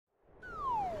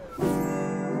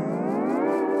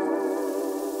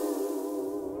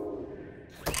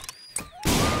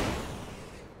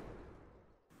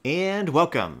And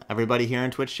welcome everybody here in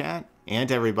Twitch chat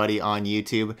and everybody on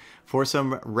YouTube for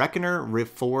some Reckoner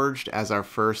Reforged as our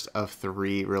first of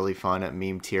 3 really fun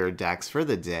meme tier decks for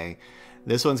the day.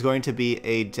 This one's going to be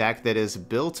a deck that is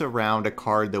built around a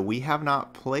card that we have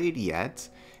not played yet.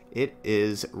 It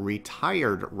is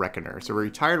Retired Reckoner. So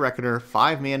Retired Reckoner,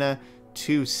 5 mana,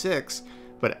 2/6,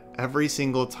 but every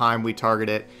single time we target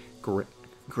it,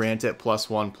 grant it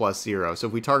 +1/+0. So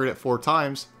if we target it 4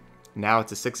 times, now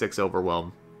it's a 6/6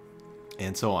 overwhelm,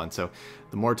 and so on. So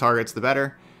the more targets, the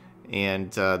better,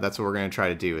 and that's what we're going to try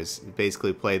to do, is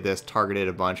basically play this, target it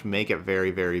a bunch, make it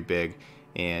very, very big,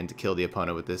 and kill the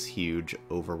opponent with this huge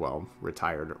overwhelm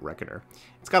Retired Reckoner.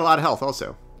 It's got a lot of health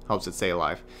also. Helps it stay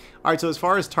alive. Alright, so as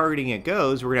far as targeting it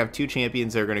goes, we're going to have 2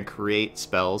 champions that are going to create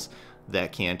spells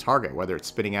that can target, whether it's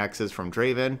Spinning Axes from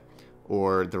Draven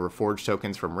or the Reforged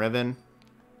tokens from Riven.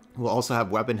 We'll also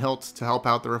have Weapon Hilt to help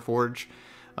out the Reforge,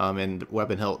 and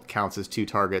Weapon Hilt counts as 2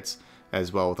 targets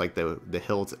as well, with like the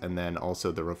hilt and then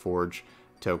also the Reforge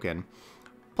token.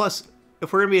 Plus,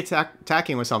 if we're going to be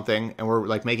attacking with something and we're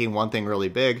like making one thing really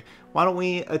big, why don't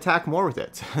we attack more with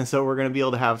it? So we're going to be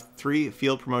able to have 3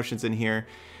 field promotions in here.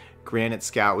 Grant it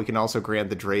Scout. We can also grant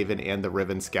the Draven and the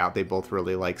Riven Scout. They both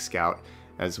really like Scout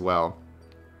as well.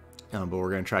 But we're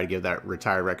going to try to give that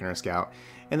Retired Reckoner Scout.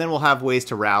 And then we'll have ways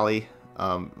to rally,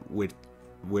 with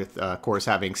of course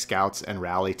having Scouts and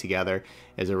Rally together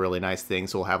is a really nice thing.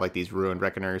 So we'll have like these Ruined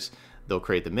Reckoners. They'll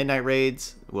create the Midnight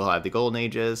Raids. We'll have the Golden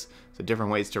Ages. So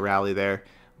different ways to rally there.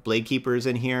 Blade Keepers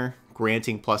in here,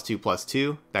 granting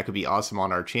 +2/+2. That could be awesome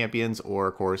on our champions, or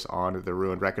of course on the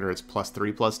Ruined Reckoner it's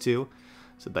 +3/+2.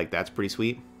 So like that's pretty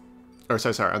sweet. Or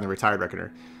sorry, on the Retired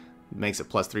Reckoner, it makes it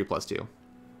 +3/+2.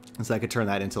 And so I could turn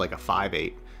that into like a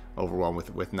 5/8 overwhelm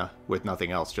with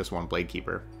nothing else, just one Blade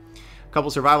Keeper. A couple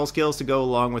survival skills to go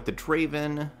along with the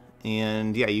Draven,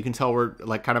 and yeah, you can tell we're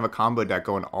like kind of a combo deck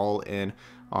going all in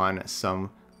on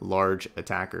some large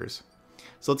attackers.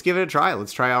 So let's give it a try.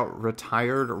 Let's try out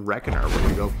Retired Reckoner. We're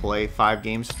gonna go play 5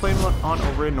 games, just play them on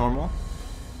over in normal.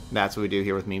 That's what we do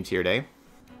here with Meme Tier Day.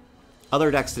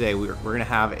 Other decks today, we're gonna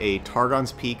have a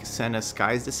Targon's Peak, Senna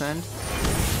Skies Descend,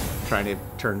 trying to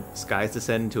turn Skies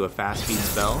Descend into a fast speed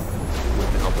spell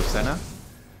with the help of Senna.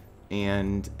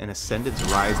 And an Ascendant's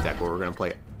Rise deck where we're going to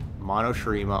play Mono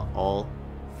Shurima, all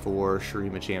 4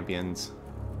 Shurima champions.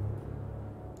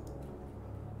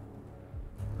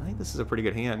 I think this is a pretty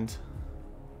good hand.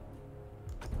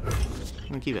 I'm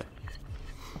going to keep it.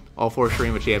 All 4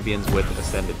 Shurima champions with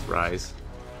Ascendant's Rise.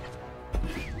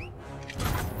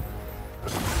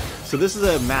 So this is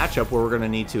a matchup where we're going to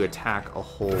need to attack a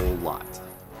whole lot.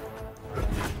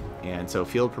 And so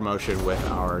field promotion with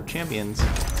our champions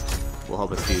will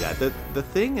help us do that. The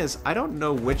thing is, I don't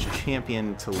know which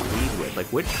champion to lead with. Like,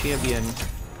 which champion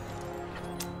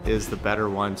is the better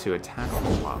one to attack a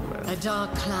whole lot with? A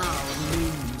dark cloud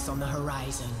looms on the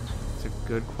horizon. It's a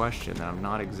good question, and I'm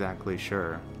not exactly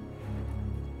sure.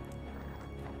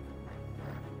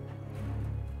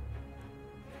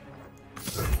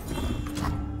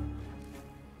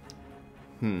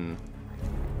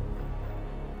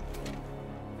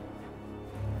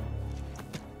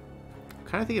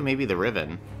 Kind of thinking maybe the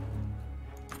Riven.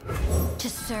 To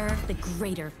serve the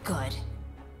greater good.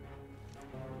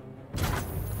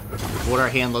 What our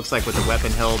hand looks like with the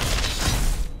Weapon Hilt.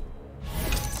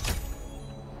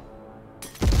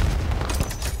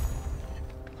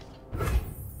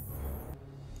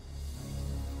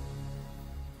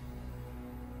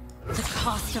 The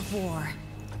cost of war.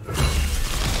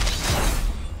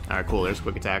 Alright, cool. There's a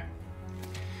quick attack.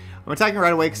 I'm attacking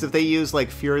right away because if they use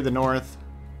like Fury of the North,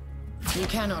 you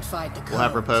cannot fight the code. we'll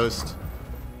have Riposte.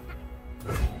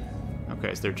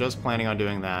 Okay, so they're just planning on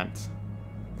doing that.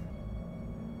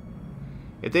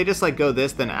 If they just like go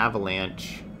this, then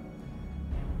Avalanche,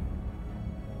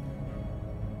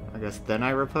 I guess then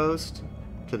I Riposte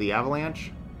to the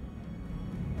Avalanche.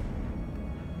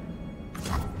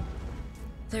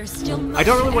 There's still I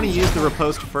don't really want to use the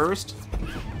Riposte first,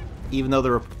 even though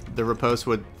the Riposte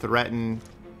would threaten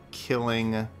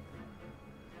killing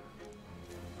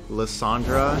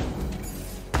Lissandra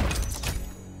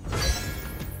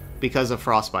because of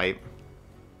Frostbite.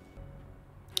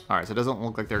 Alright, so it doesn't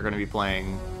look like they're going to be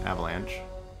playing Avalanche.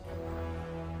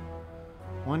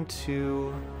 1,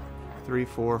 2, 3,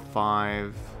 4,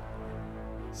 5,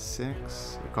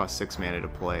 6. It costs 6 mana to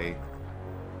play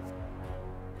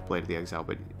Blade of the Exile,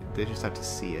 but they just have to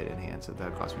see it in hand, so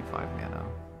that cost me 5 mana.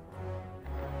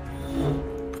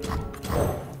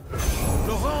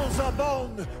 The ranks are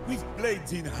bound with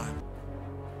blades in hand.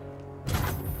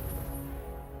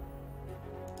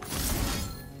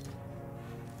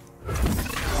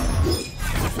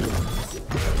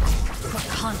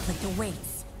 conflict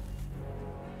awaits.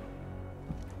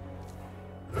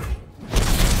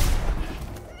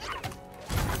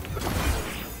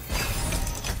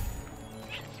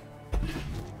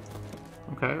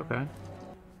 Okay.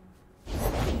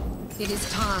 It is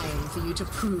time for you to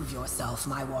prove yourself,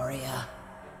 my warrior.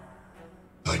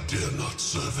 I dare not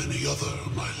serve any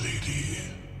other, my lady.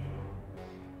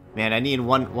 Man, I need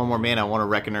one more mana. I want a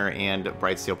Reckoner and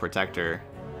Brightsteel Protector.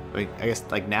 I guess,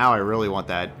 like, now I really want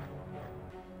the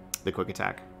quick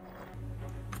attack.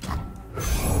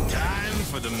 Time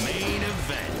for the main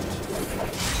event.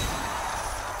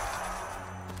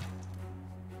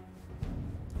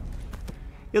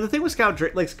 Yeah, the thing with Scout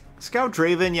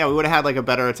Draven, yeah, we would have had like a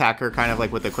better attacker, kind of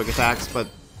like with the quick attacks. But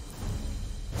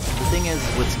the thing is,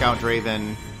 with Scout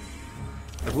Draven,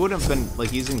 if we wouldn't have been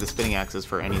like using the spinning axes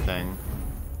for anything.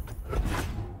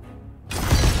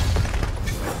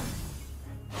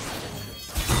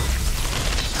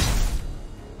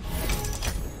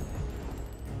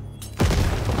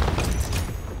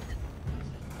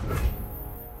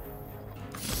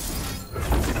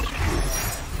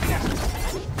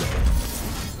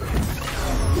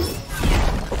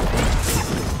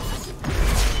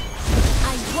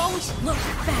 Look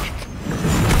back.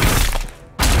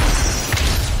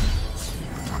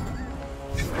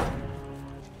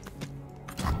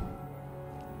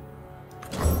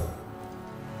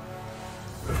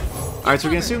 Alright, so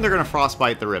we can assume they're going to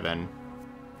Frostbite the Riven.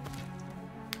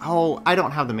 Oh, I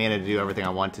don't have the mana to do everything I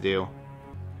want to do.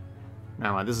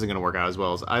 Never mind, this isn't going to work out as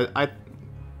well as... I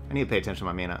need to pay attention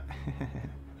to my mana.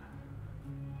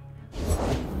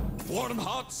 Warm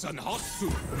hearts and hot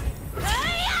soup.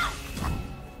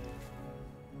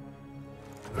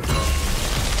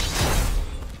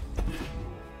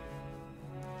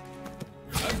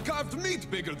 I've carved meat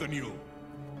bigger than you.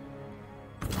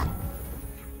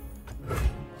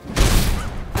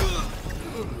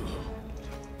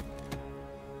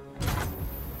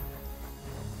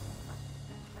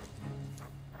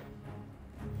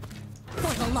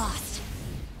 For the lost.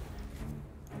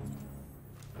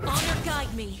 Honor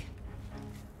guide me.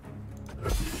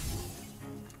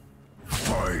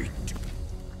 Fight.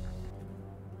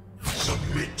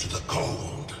 Submit to the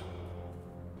cold.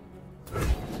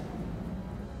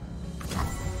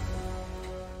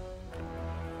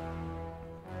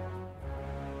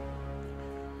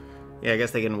 Yeah, I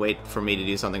guess they can wait for me to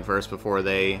do something first before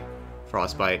they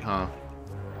Frostbite, huh?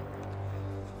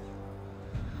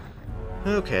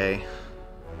 Okay.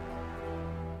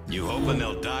 You hoping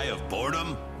they'll die of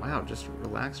boredom? Wow, just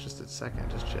relax just a second,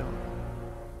 just chill.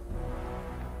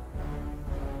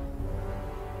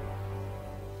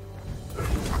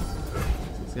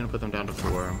 He's gonna put them down to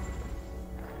 4.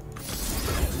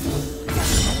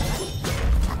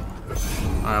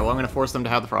 Alright, well I'm gonna force them to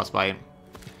have the Frostbite.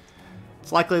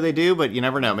 It's likely they do, but you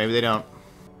never know. Maybe they don't.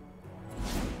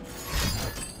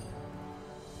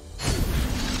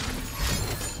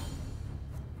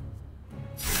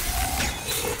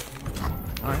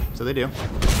 Alright, so they do.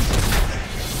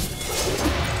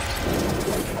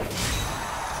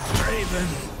 Draven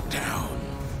down.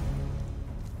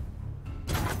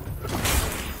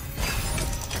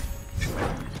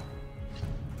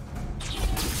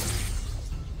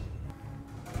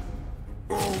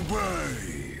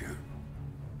 Obey.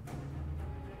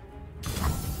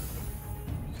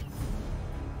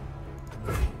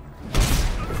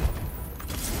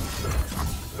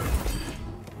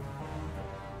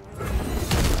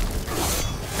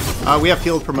 We have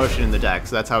field promotion in the deck,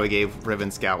 so that's how we gave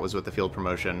Riven Scout, was with the field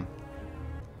promotion.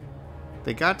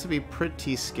 They got to be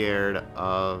pretty scared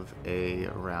of a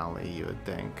rally, you would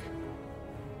think.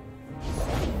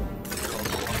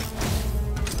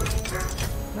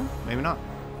 No, maybe not.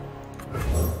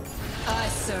 I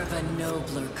serve a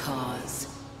nobler cause.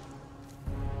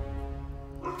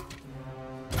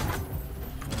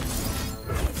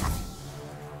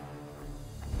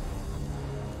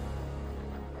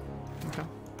 Okay.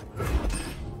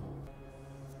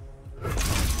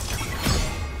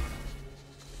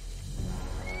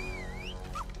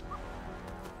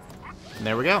 And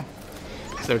there we go.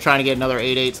 So they're trying to get another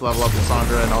 8/8 to level up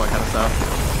Lissandra and all that kind of stuff.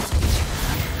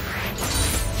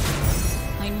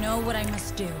 I know what I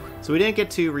must do. So we didn't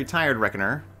get to Retired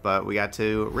Reckoner, but we got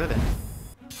to Riven.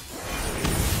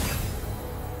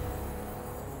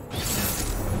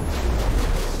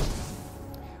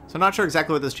 So I'm not sure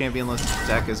exactly what this champion list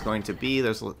deck is going to be.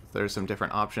 There's some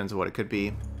different options of what it could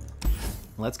be.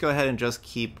 Let's go ahead and just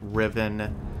keep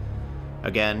Riven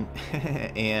again.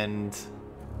 And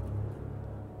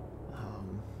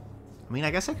I mean,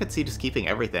 I guess I could see just keeping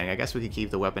everything. I guess we could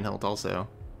keep the weapon hilt also.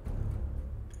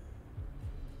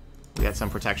 We got some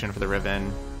protection for the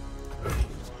Riven.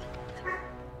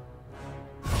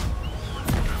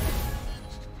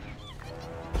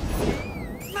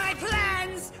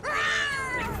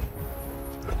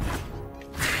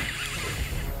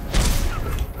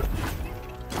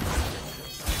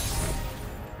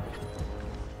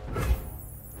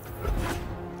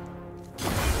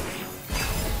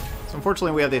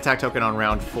 Unfortunately, we have the attack token on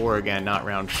round 4 again, not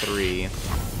round 3.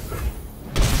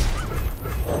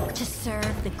 To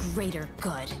serve the greater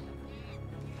good.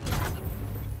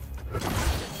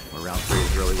 Well, round 3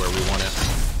 is really where we want it.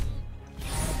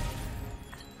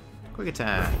 Quick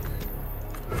attack.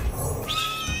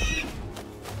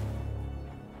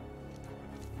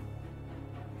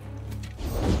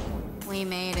 We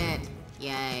made it.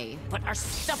 Yay. But our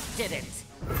stuff didn't.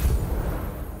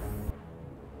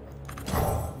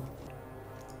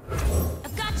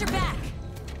 I've got your back.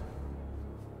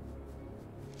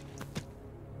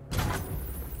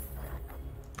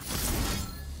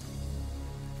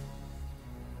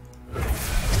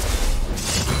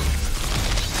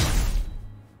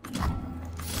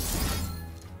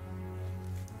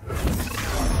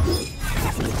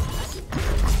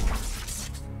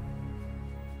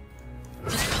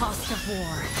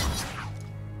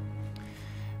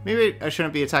 Maybe I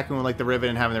shouldn't be attacking with like the Riven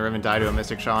and having the Riven die to a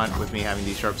Mystic Shot with me having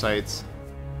these sharp sights.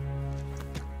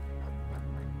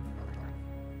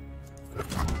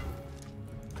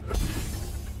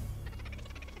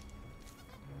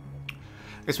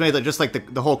 I guess maybe just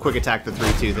like the whole quick attack, the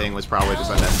 3-2 thing was probably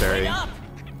just unnecessary.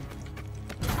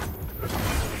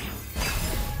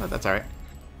 But that's alright.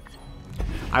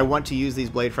 I want to use these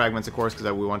blade fragments, of course, because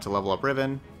we want to level up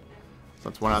Riven. So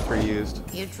that's 1 out of 3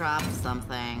 used. You dropped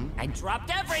something. I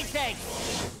dropped everything!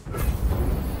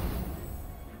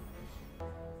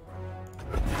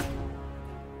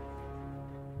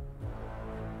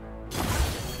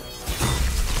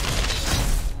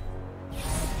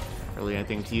 Really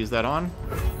anything to use that on?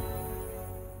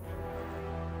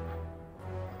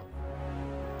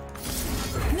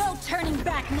 No turning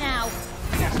back now!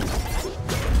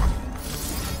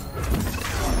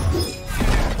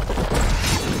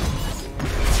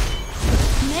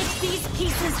 Make these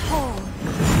pieces whole.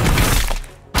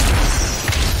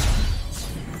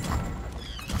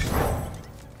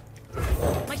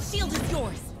 My shield is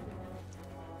yours.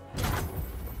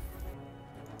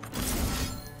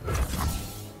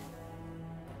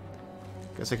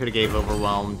 Guess I could have gave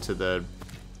Overwhelm to the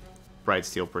Bright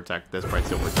Steel Protect, this Bright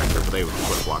Steel Protector, but they would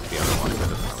have blocked the other one, so it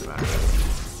doesn't really matter.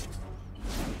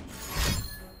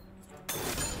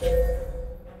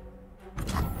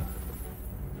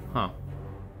 Huh.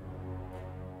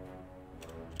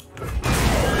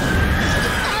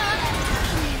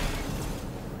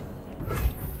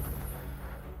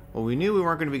 Well, we knew we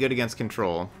weren't going to be good against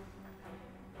control.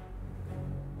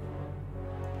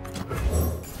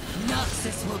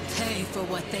 Noxus will pay for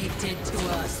what they did to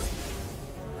us.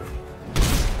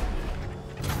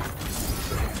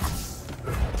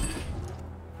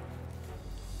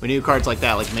 We knew cards like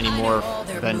that, like Mini I know Morph, all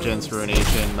their Vengeance, moves.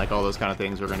 Ruination, like all those kind of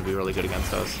things were going to be really good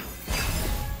against us.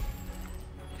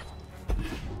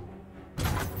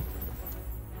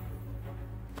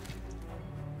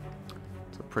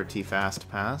 It's a pretty fast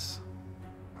pass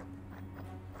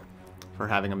for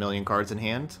having 1,000,000 cards in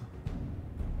hand.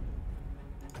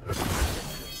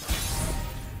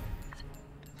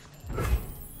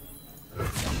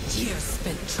 Years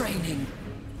spent training.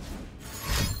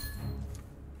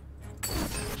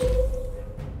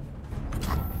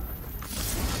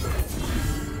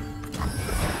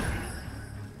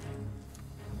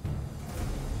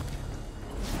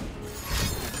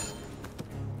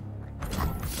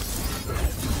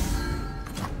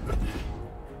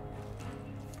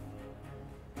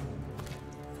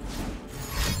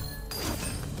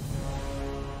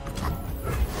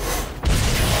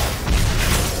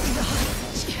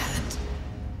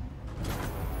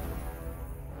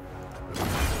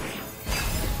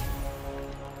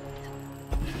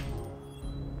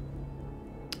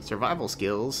 Survival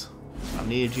skills. I've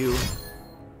needed you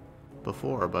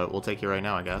before, but we'll take you right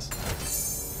now, I guess.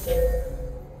 Yeah,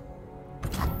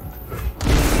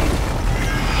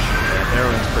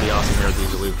 Heroine's pretty awesome here with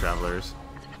these Aloof Travelers.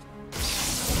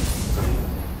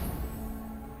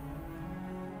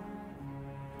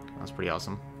 That's pretty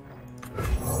awesome.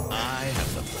 I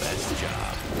have the best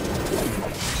job.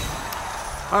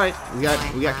 Alright,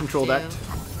 we got control decked.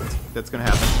 That's gonna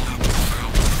happen.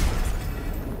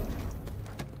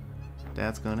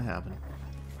 That's gonna happen.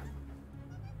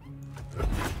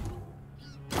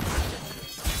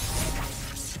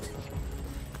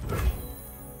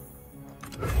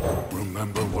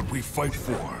 Remember what we fight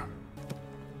for.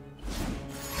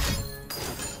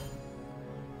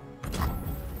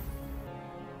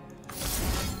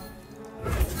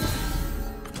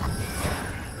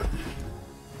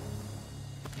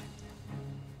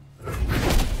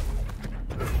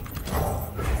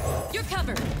 You're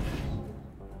covered.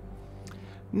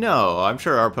 No, I'm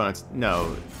sure our opponents...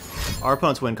 No. Our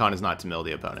opponent's win con is not to mill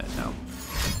the opponent, no.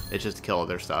 It's just to kill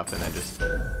other stuff and then just,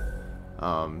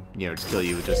 you know, just kill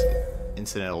you with just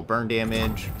incidental burn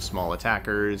damage, small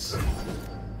attackers.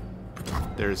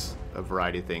 There's a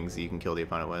variety of things that you can kill the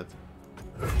opponent with.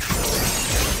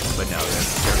 But no,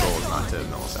 their goal is not to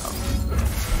mill us out.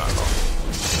 Not at all.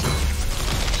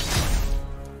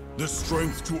 The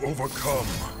strength to overcome.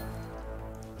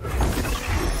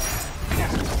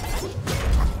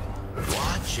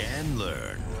 Watch and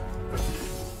learn.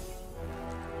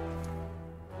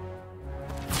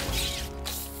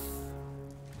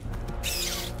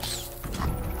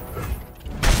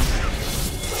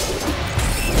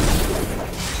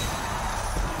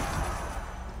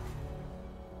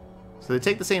 So they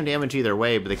take the same damage either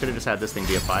way, but they could have just had this thing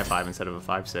be a 5-5 instead of a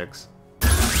 5-6.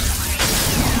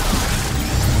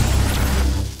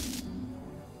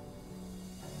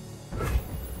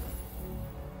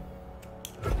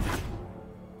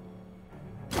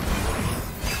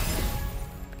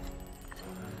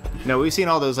 No, we've seen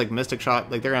all those, like, Mystic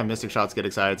Shot, like, they're gonna have Mystic Shots, get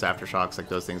excited, it's Aftershocks, like,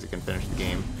 those things that can finish the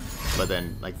game. But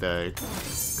then, like, the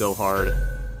Go Hard,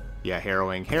 yeah,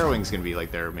 Harrowing. Harrowing's gonna be,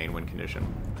 like, their main win condition.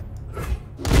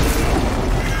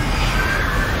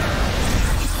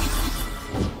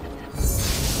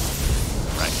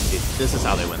 Right, this is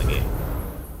how they win the game.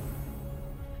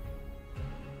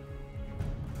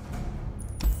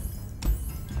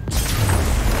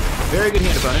 Very good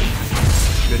hand, opponent.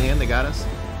 Good hand, they got us.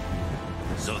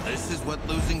 So this is what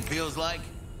losing feels like?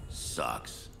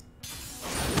 Sucks.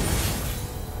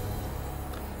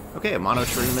 Okay, a mono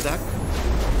Shurima deck.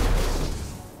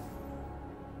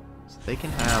 So they can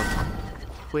have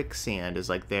Quicksand as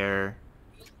like their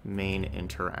main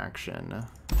interaction.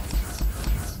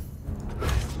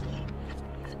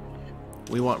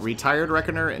 We want Retired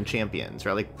Reckoner and Champions,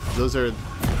 right? Like those are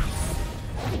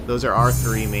our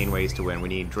three main ways to win. We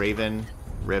need Draven,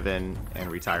 Riven,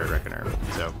 and Retired Reckoner.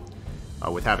 So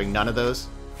with having none of those,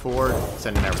 forward,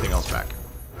 sending everything else back.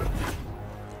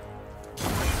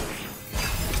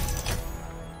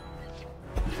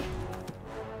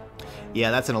 Yeah,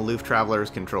 that's an Aloof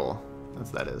Traveler's control.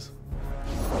 That's what that is.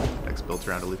 Deck's built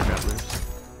around Aloof Travelers.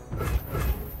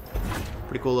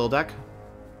 Pretty cool little deck.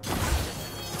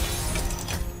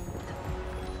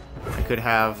 I could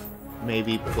have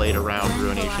maybe played around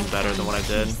Ruination better than what I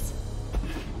did.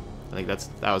 I think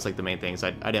that was like the main thing.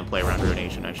 I didn't play around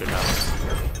Ruination. I should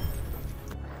have.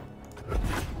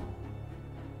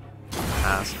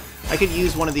 Pass. I could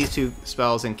use one of these two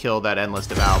spells and kill that Endless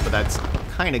Devout, but that's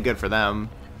kind of good for them,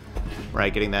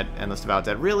 right? Getting that Endless Devout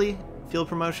dead. Really? Field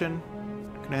promotion?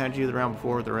 Could have had you the round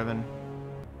before with the Riven.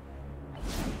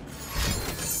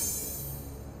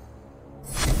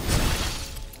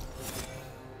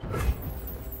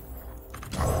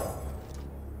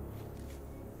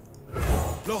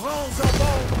 Laurents are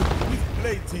bound with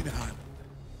blades in hand.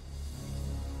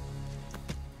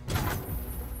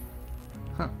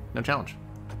 Huh, no challenge.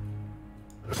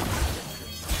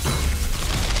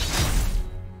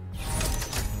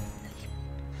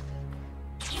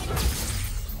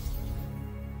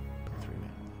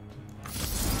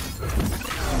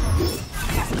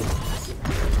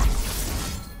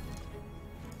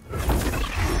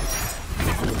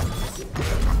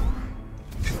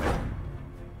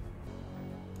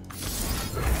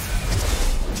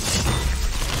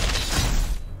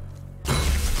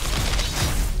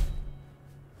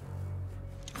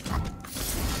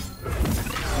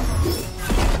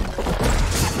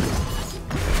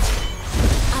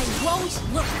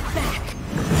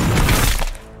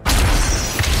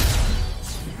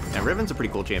 Riven's a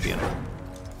pretty cool champion.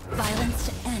 Violence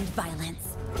to end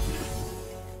violence.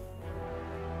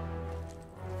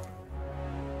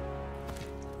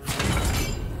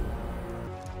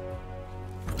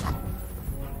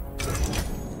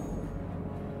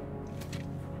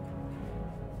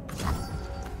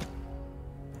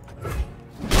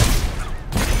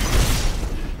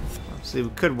 See, we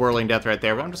could Whirling Death right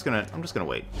there, but I'm just gonna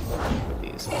wait with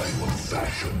these. I will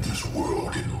fashion this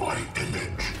world in my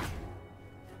image.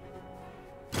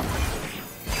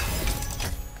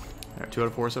 2 out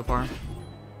of 4 so far.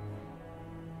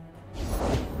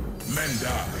 Men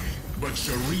die, but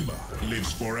Shurima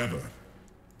lives forever.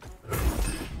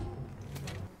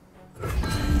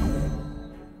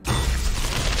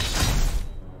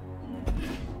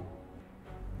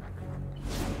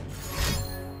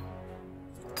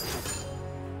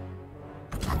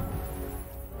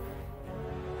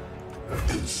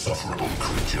 Insufferable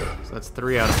creature. So that's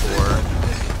 3 out of 4.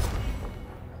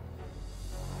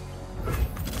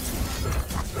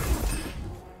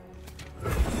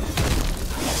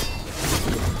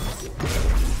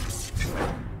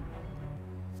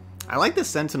 I like the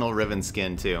Sentinel Riven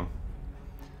skin too.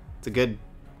 It's a good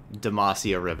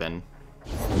Demacia Riven.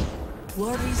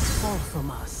 Worries fall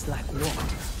from us like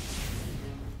water.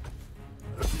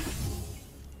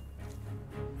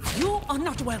 You are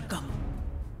not welcome.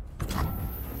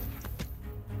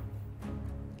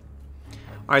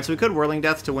 Alright, so we could Whirling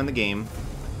Death to win the game.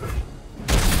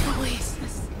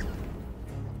 Oasis.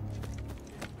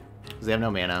 Because they have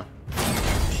no mana.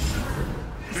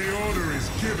 The order is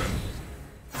given.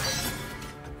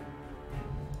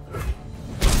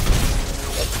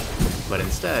 But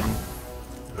instead,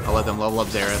 I'll let them level up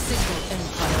Xerath.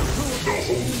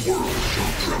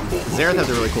 Xerath has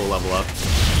a really cool level up.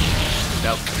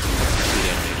 Nope. Speed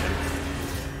animation.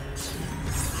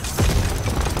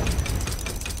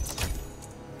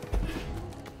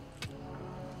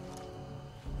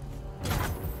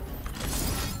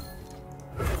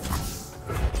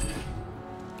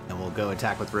 And we'll go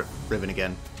attack with Riven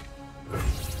again.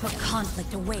 What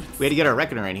conflict awaits? We had to get our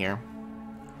Reckoner in here.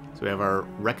 So we have our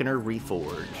Reckoner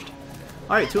Reforged.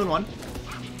 Alright, 2 and 1.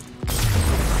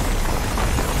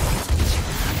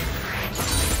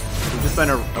 We've just been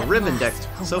a Riven deck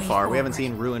so far. We haven't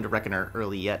seen Ruined Reckoner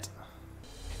early yet.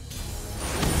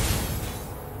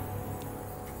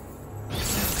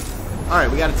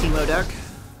 Alright, we got a Teemo deck.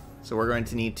 So we're going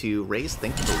to need to race.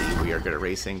 Thankfully, we are good at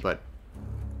racing, but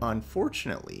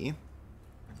unfortunately,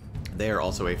 they are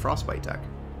also a Frostbite deck.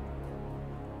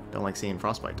 Don't like seeing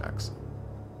Frostbite decks.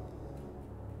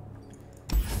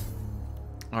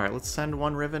 Alright, let's send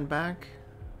one Riven back.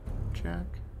 Check.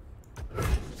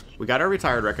 We got our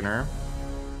retired Reckoner.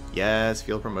 Yes,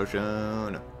 field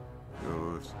promotion.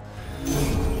 Yes.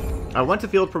 I want to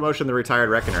field promotion the retired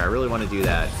Reckoner. I really want to do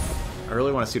that. I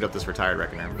really want to suit up this retired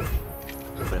Reckoner.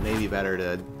 But it may be better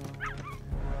to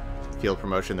field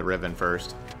promotion the Riven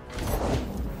first.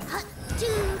 2,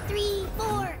 3,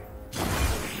 4.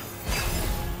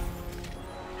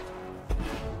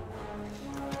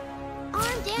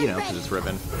 Armed and You know, because ready. it's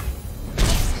Riven.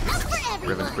 Enough for everyone.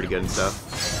 Riven's pretty good and stuff.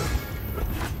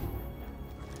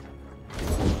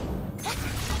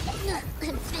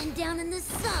 I've been down in the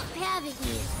sump, haven't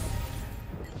you?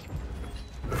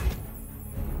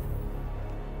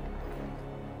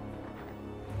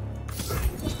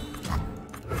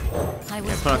 I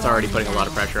was opponent's already born putting a lot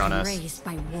of now, pressure on us. Raised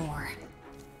by war.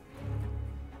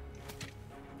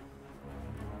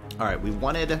 Alright, we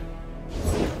wanted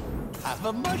Have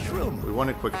a mushroom.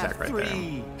 quick attack right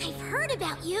there. I've heard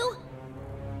about you.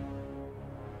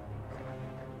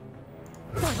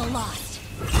 For the lost.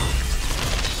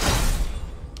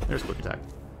 There's quick attack.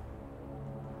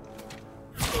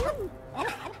 You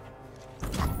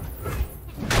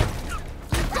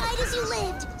died as you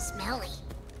lived. Smelly.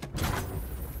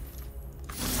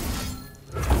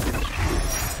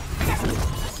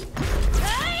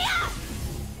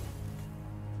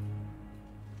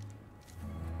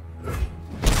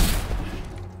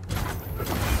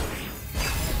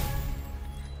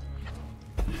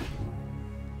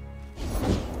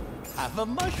 Have a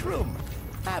mushroom.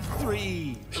 Have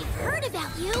 3. I've heard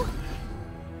about you.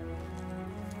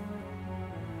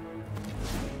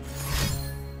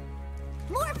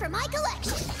 More for my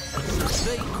collection.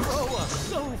 They grow up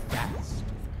so fast.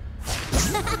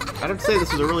 I'd have to say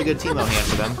this was a really good Teemo hand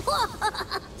for them.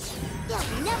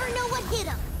 You'll never know what hit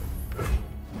him.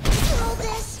 Feel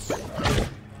this? I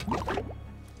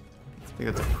think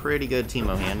that's a pretty good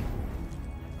Teemo hand.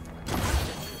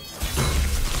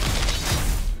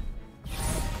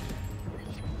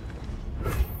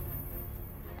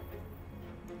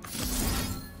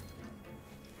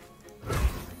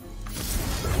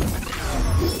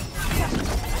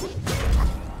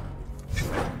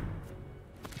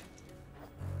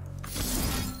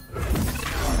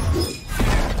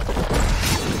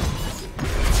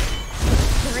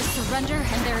 There is surrender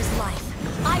and there is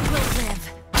life. I will live.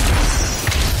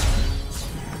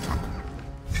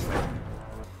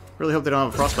 Really hope they don't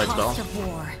have a Frostbite spell. Cost of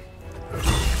war.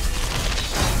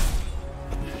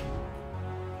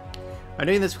 I'm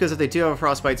doing this because if they do have a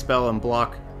Frostbite spell and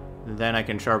block, then I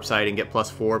can Sharp Sight and get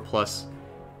 +4 plus...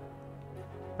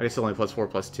 I guess only +4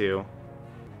 +2.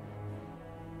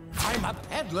 I'm a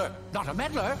peddler, not a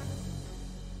meddler.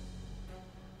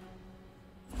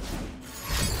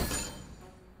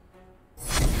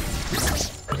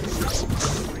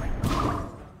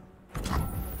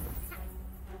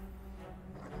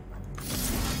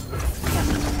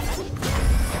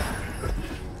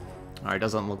 Alright,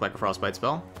 doesn't look like a Frostbite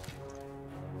spell.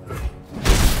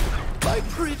 My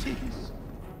pretties.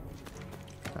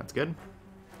 That's good.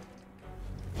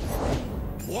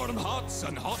 Warm hearts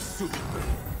and hot soup.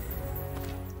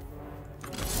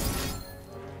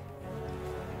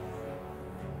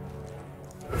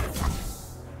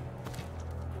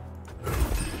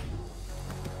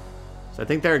 So I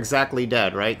think they're exactly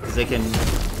dead, right? Because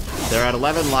they're at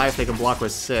 11 life, they can block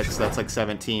with 6, so that's like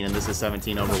 17, and this is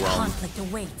 17 overwhelmed. Conflict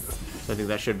awaits. So I think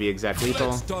that should be exact lethal.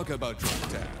 Let's talk about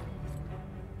Runeterra.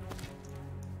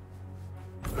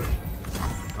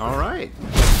 Alright.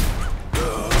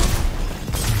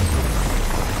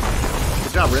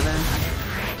 Good job, Riven.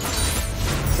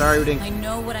 Sorry we I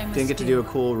know what I must didn't get to do a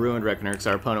cool Ruined Reckoner because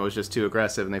our opponent was just too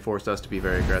aggressive and they forced us to be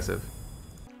very aggressive.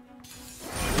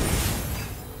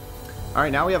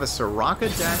 Alright, now we have a Soraka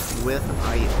deck with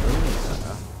Ionia.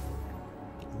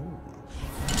 Ooh.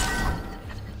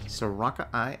 Soraka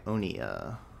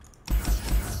Ionia.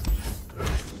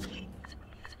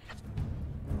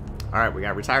 Alright, we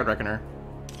got Retired Reckoner.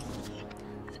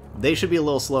 They should be a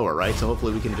little slower, right? So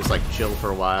hopefully we can just like chill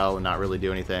for a while and not really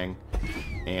do anything.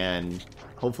 And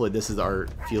hopefully this is our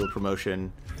field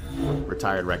promotion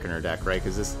Retired Reckoner deck, right?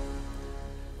 Because this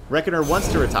Reckoner wants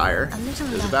to retire,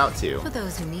 is about to, for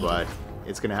those who need but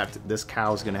it's gonna have to. This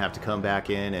cow's gonna have to come back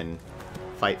in and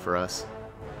fight for us.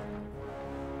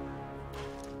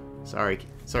 Sorry,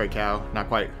 cow, not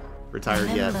quite retired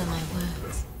yet. Remember my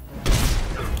words.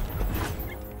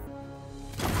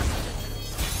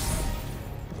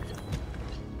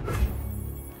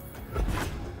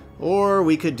 Or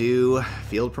we could do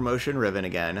field promotion Riven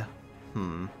again.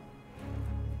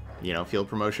 You know, field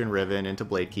promotion Riven into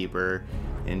Bladekeeper,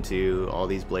 into all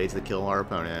these blades that kill our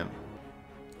opponent.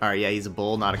 Alright, yeah, he's a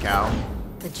bull, not a cow.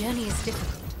 The journey is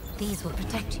difficult. These will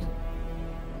protect you.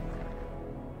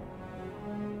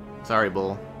 Sorry,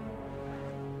 bull.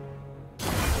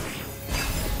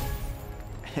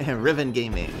 Riven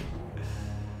Gaming.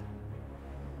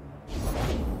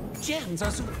 Gems are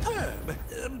superb.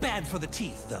 Bad for the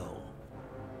teeth, though.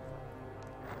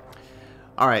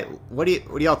 Alright, what do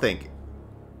y'all think?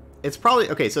 It's probably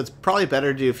okay, so it's probably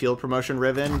better to do field promotion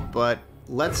Riven, but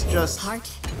let's just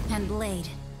Heart and blade,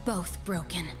 both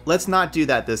broken. let's not do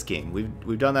that this game.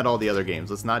 We've done that all the other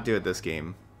games. Let's not do it this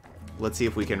game. Let's see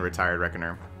if we can Retired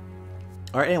Reckoner.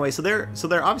 Alright, anyway, so they're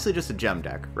obviously just a gem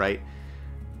deck, right?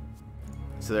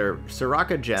 So they're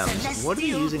Soraka gems. What are we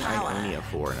using Ionia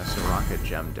for in a Soraka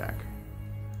gem deck?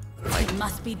 It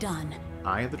must be done.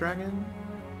 Eye of the Dragon?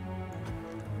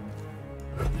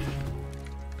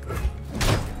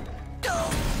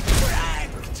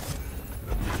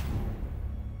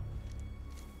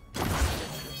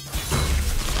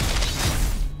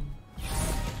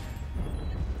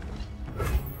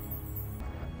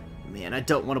 Man, I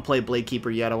don't want to play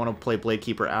Bladekeeper yet. I want to play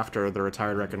Bladekeeper after the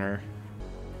Retired Reckoner.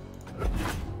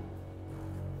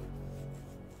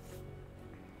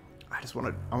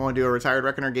 I want to do a Retired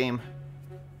Reckoner game.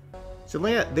 So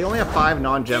they only have 5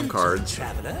 non-gem cards.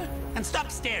 Traveler, and stop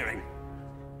staring.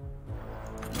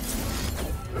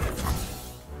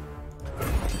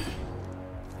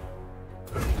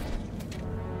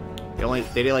 They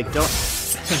like don't.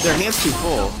 Their hand's too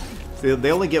full. So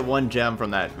they only get 1 gem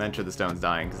from that Venture the Stones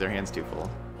dying because their hand's too full.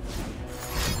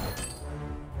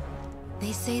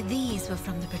 They say these were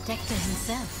from the Protector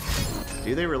himself.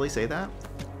 Do they really say that?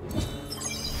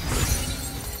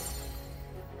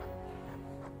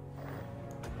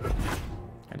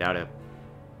 I doubt it.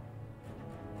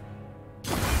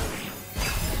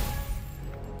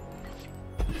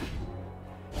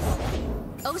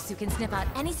 Osu can snip out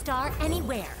any star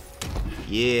anywhere.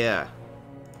 Yeah.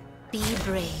 Be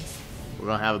brave. We're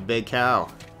gonna have a big cow.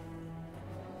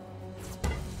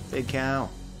 Big cow.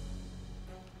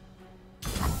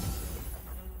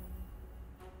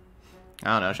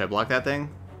 I don't know, should I block that thing?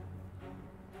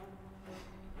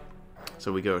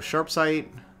 So we go Sharp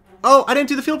Sight. Oh, I didn't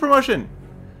do the field promotion!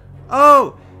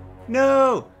 Oh!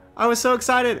 No! I was so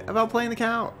excited about playing the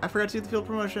cow. I forgot to do the field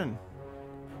promotion.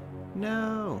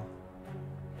 No.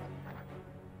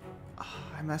 Oh,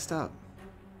 I messed up.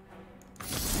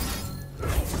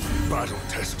 Battle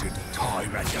tested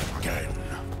time and again.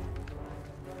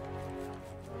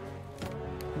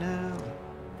 No.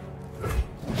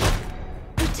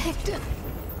 Protector.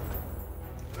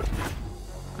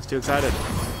 I was too excited.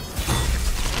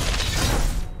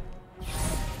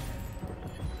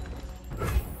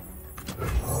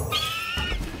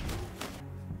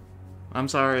 I'm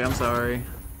sorry, I'm sorry.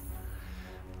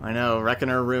 I know,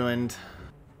 Reckoner ruined.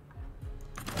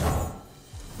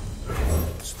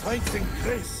 Strength and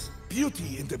grace,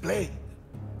 beauty in the blade.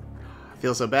 I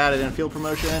feel so bad I didn't field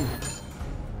promotion.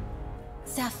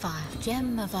 Sapphire,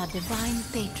 gem of our divine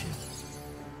patron.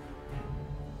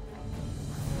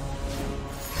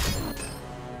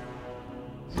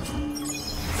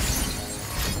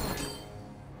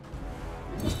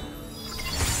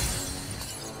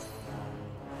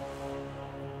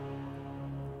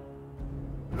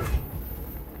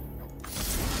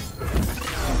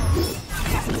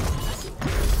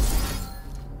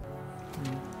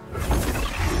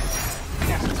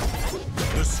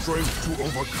 to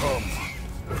overcome.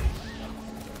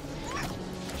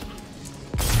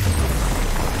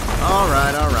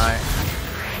 Alright, alright.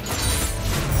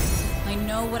 I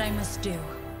know what I must do.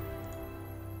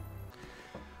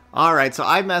 Alright, so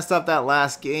I messed up that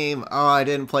last game. Oh, I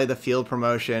didn't play the field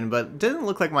promotion, but didn't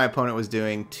look like my opponent was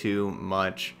doing too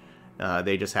much.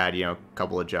 They just had, you know, a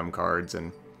couple of gem cards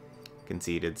and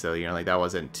conceded, so, you know, like that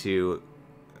wasn't too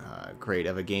great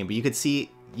of a game. But you could see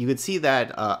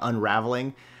that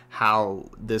unraveling how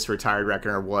this retired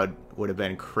Reckoner would have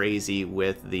been crazy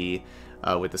with the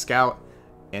scout.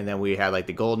 And then we had like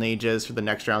the golden ages for the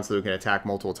next round, so we can attack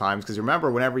multiple times. Because remember,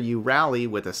 whenever you rally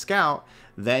with a scout,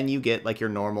 then you get like your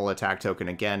normal attack token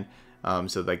again.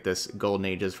 So like this golden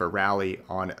ages for rally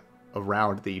on a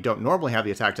round that you don't normally have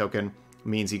the attack token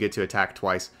means you get to attack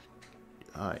twice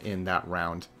in that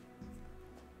round.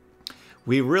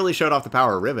 We really showed off the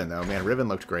power of Riven, though. Man, Riven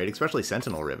looked great, especially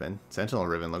Sentinel Riven. Sentinel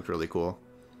Riven looked really cool.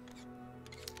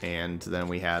 And then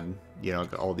we had, you know,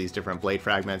 all these different blade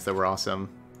fragments that were awesome.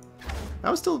 That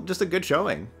was still just a good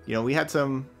showing. You know, we had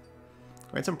some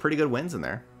pretty good wins in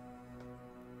there.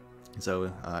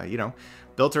 So, you know,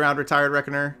 built around Retired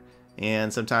Reckoner,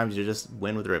 and sometimes you just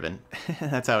win with Riven.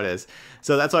 That's how it is.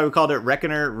 So that's why we called it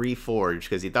Reckoner Reforged,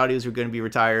 because he thought he was going to be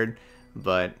retired,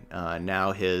 but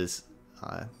now his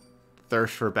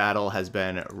thirst for battle has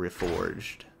been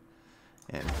reforged.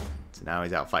 And so now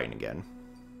he's out fighting again.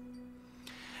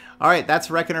 Alright, that's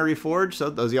Reckoner Reforged.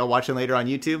 So those of y'all watching later on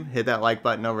YouTube, hit that like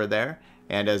button over there.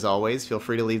 And as always, feel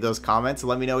free to leave those comments and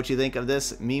let me know what you think of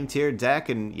this meme tier deck.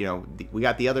 And, you know, we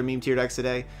got the other meme tier decks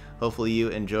today. Hopefully you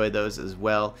enjoyed those as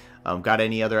well. Got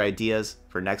any other ideas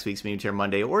for next week's meme tier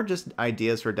Monday, or just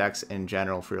ideas for decks in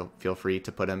general, feel free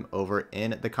to put them over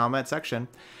in the comment section.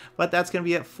 But that's going to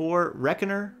be it for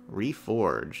Reckoner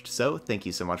Reforged. So thank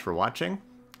you so much for watching,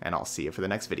 and I'll see you for the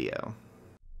next video.